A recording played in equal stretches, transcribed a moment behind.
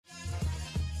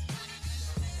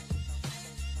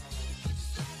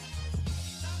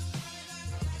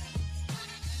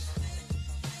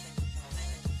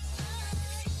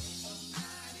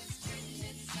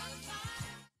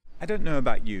I don't know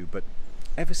about you, but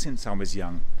ever since I was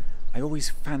young, I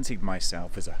always fancied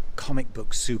myself as a comic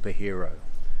book superhero.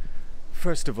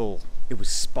 First of all, it was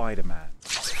Spider-Man,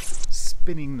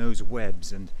 spinning those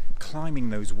webs and climbing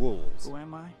those walls. Who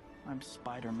am I? I'm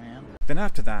Spider-Man. Then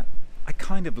after that, I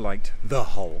kind of liked the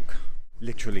Hulk.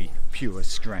 Literally pure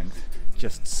strength,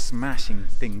 just smashing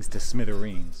things to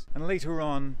smithereens. And later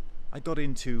on, I got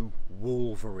into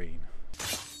Wolverine.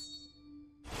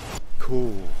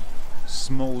 Cool,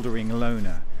 smouldering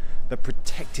loner that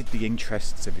protected the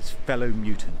interests of his fellow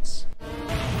mutants.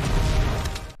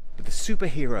 But the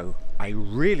superhero I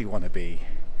really want to be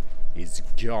is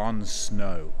Jon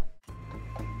Snow.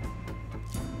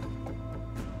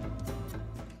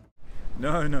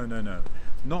 No.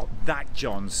 Not that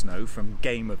Jon Snow from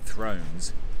Game of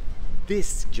Thrones.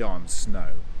 This Jon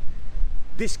Snow.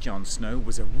 This Jon Snow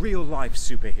was a real-life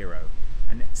superhero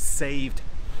and saved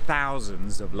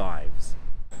thousands of lives.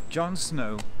 Jon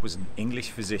Snow was an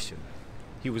English physician.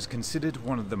 He was considered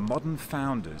one of the modern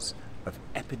founders of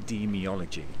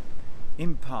epidemiology,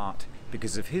 in part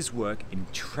because of his work in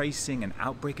tracing an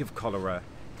outbreak of cholera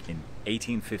in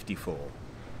 1854.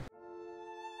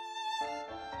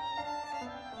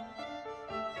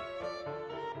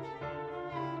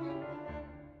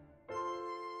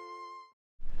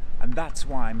 And that's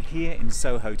why I'm here in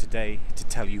Soho today to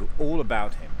tell you all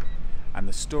about him. And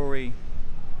the story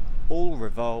all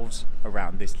revolves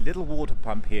around this little water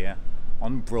pump here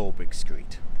on Broadwick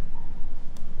Street.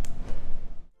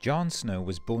 Jon Snow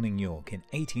was born in York in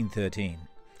 1813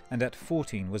 and at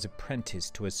 14 was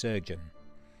apprenticed to a surgeon.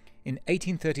 In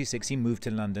 1836 he moved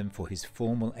to London for his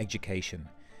formal education,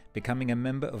 becoming a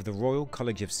member of the Royal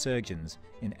College of Surgeons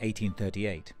in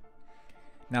 1838.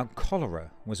 Now,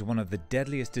 cholera was one of the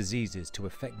deadliest diseases to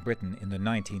affect Britain in the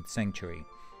 19th century,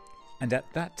 and at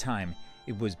that time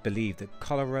it was believed that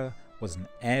cholera was an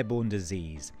airborne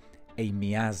disease, a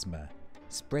miasma,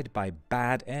 spread by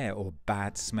bad air or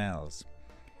bad smells.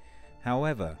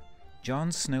 However,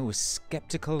 Jon Snow was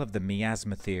skeptical of the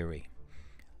miasma theory.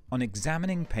 On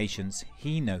examining patients,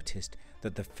 he noticed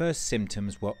that the first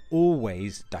symptoms were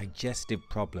always digestive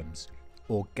problems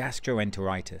or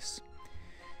gastroenteritis.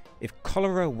 If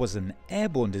cholera was an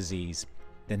airborne disease,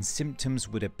 then symptoms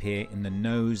would appear in the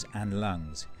nose and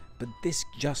lungs, but this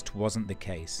just wasn't the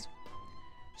case.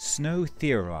 Snow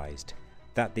theorized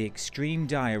that the extreme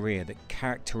diarrhea that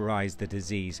characterized the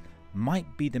disease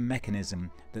might be the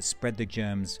mechanism that spread the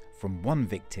germs from one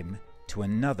victim to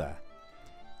another.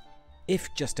 If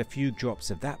just a few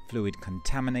drops of that fluid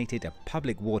contaminated a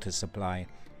public water supply,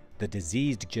 the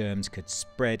diseased germs could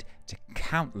spread to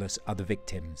countless other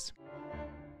victims.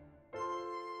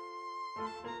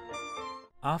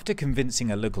 After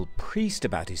convincing a local priest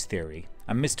about his theory,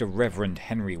 a Mr. Reverend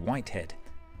Henry Whitehead,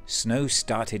 Snow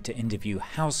started to interview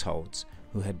households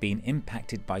who had been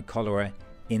impacted by cholera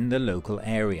in the local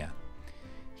area.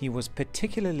 He was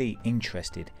particularly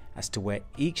interested as to where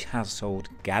each household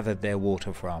gathered their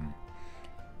water from.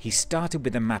 He started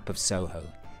with a map of Soho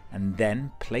and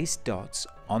then placed dots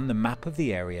on the map of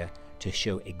the area to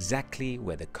show exactly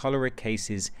where the cholera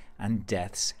cases and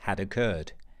deaths had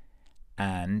occurred.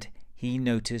 And he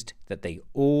noticed that they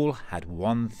all had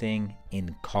one thing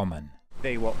in common.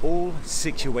 They were all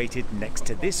situated next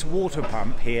to this water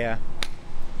pump here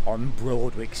on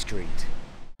Broadwick Street.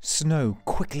 Snow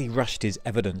quickly rushed his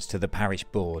evidence to the parish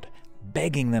board,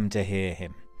 begging them to hear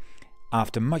him.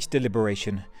 After much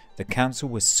deliberation, the council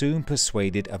was soon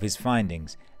persuaded of his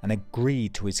findings and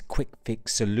agreed to his quick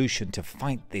fix solution to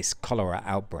fight this cholera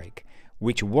outbreak,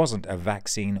 which wasn't a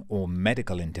vaccine or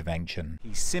medical intervention.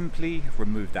 He simply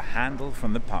removed the handle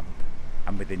from the pump,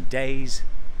 and within days,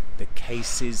 the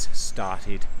cases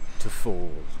started to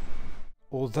fall.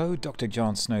 Although Dr.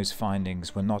 Jon Snow's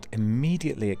findings were not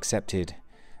immediately accepted,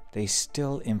 they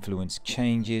still influenced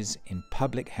changes in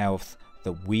public health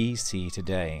that we see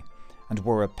today, and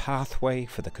were a pathway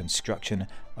for the construction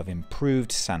of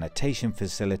improved sanitation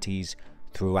facilities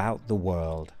throughout the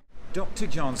world. Dr.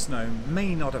 Jon Snow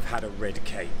may not have had a red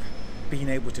cape, being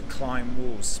able to climb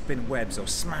walls, spin webs or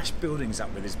smash buildings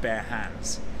up with his bare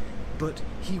hands, but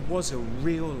he was a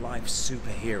real-life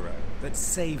superhero that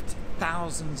saved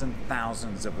thousands and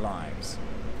thousands of lives.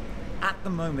 At the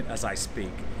moment as I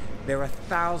speak, there are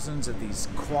thousands of these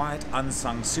quiet,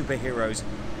 unsung superheroes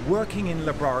working in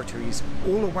laboratories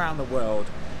all around the world,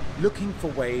 looking for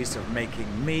ways of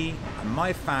making me and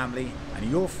my family and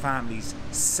your families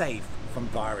safe from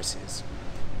viruses.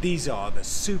 These are the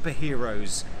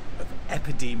superheroes of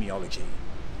epidemiology,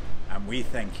 and we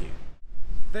thank you.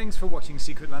 Thanks for watching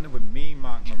Secret London with me,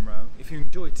 Mark Monroe. If you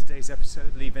enjoyed today's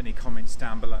episode, leave any comments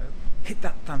down below. Hit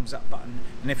that thumbs up button,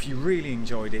 and if you really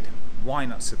enjoyed it, why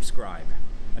not subscribe?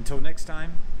 Until next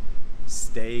time,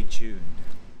 stay tuned.